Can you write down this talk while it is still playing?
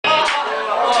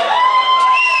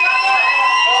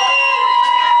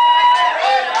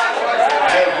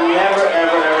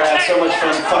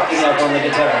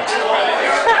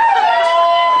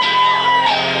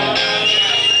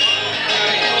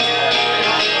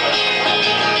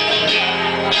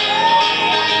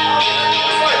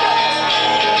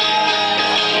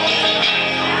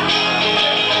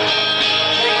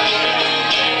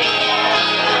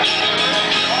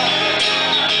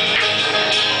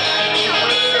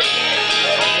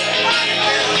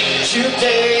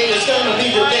Today is gonna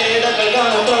be the day that they're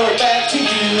gonna throw it back to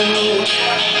you.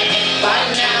 By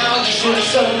now you should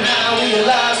have somehow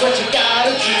realized what you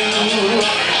gotta do.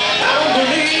 I don't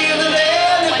believe that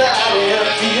anybody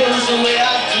feels the way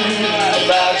I do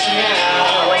about you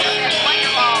now.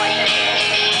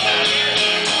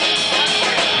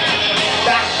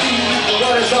 Backbeat, the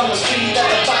word is on the street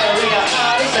that the fire in your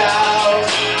heart is out.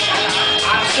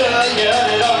 I'm sure you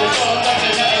heard it all before, but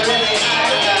you never really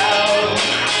had it out.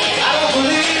 I don't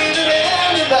believe that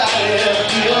anybody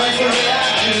feels the way I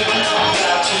do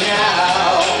about you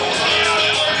now.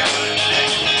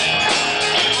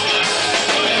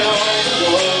 And all the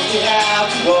roads we have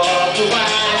to walk are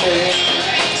winding,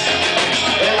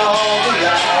 and all the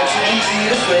lights are easy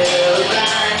to fill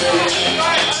blinding.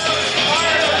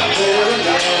 There are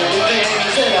many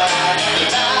things that I'd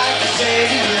like to say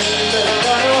to you, but I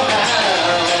don't know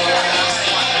how.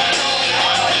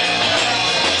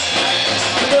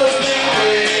 Because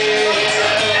maybe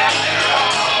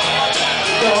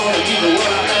you're gonna be the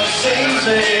one that saves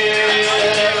me.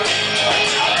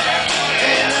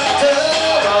 And after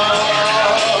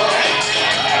all,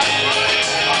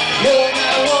 you're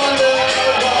my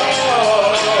wonderwall.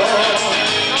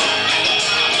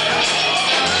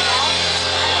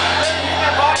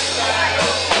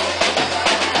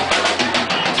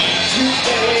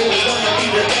 Today was gonna be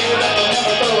the day that I'll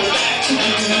never throw it back to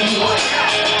you.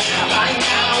 By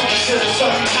now you should have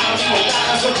somehow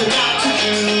realized what you're not to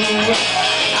do.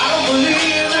 I don't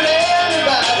believe that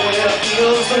anybody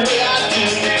feels the way I do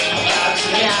about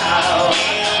you now.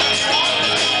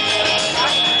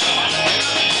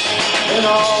 And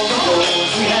all the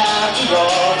roads we have to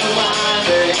walk are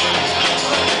winding,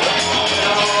 and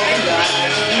all the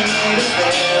lights we need to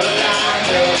fill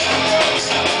blinding.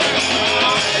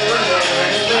 There are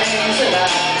many things that I'd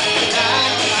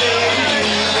like to say to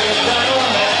you, but I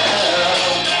don't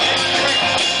have.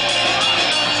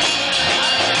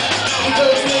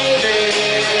 Because maybe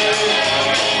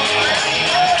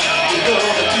you're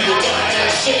gonna be the one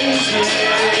that saves me.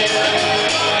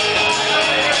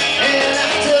 And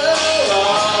after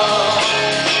all,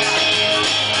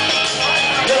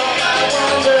 you're my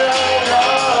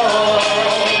wonderwall.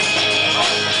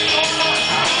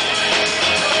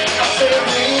 I said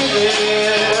maybe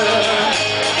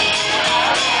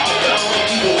you're gonna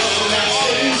be the one that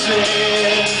saves me.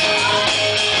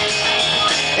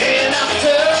 And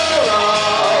after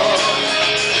all,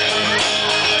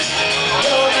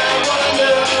 you're my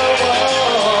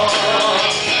wonderwall.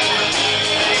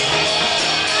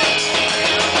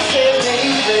 I said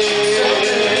maybe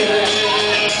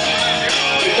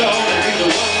you're gonna be the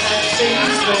one that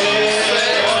saves me.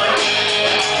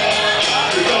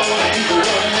 You're gonna be the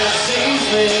one that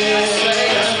saves me.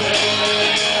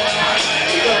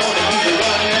 You're gonna be the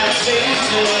one that saves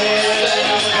me.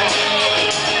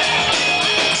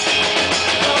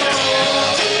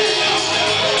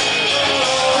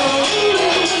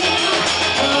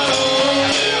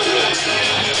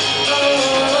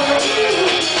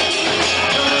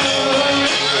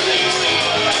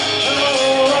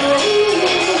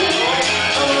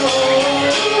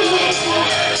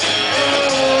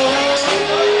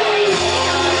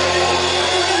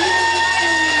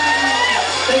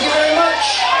 Thank you very much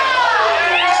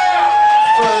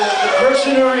for the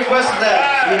person who requested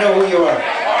that. You know who you are.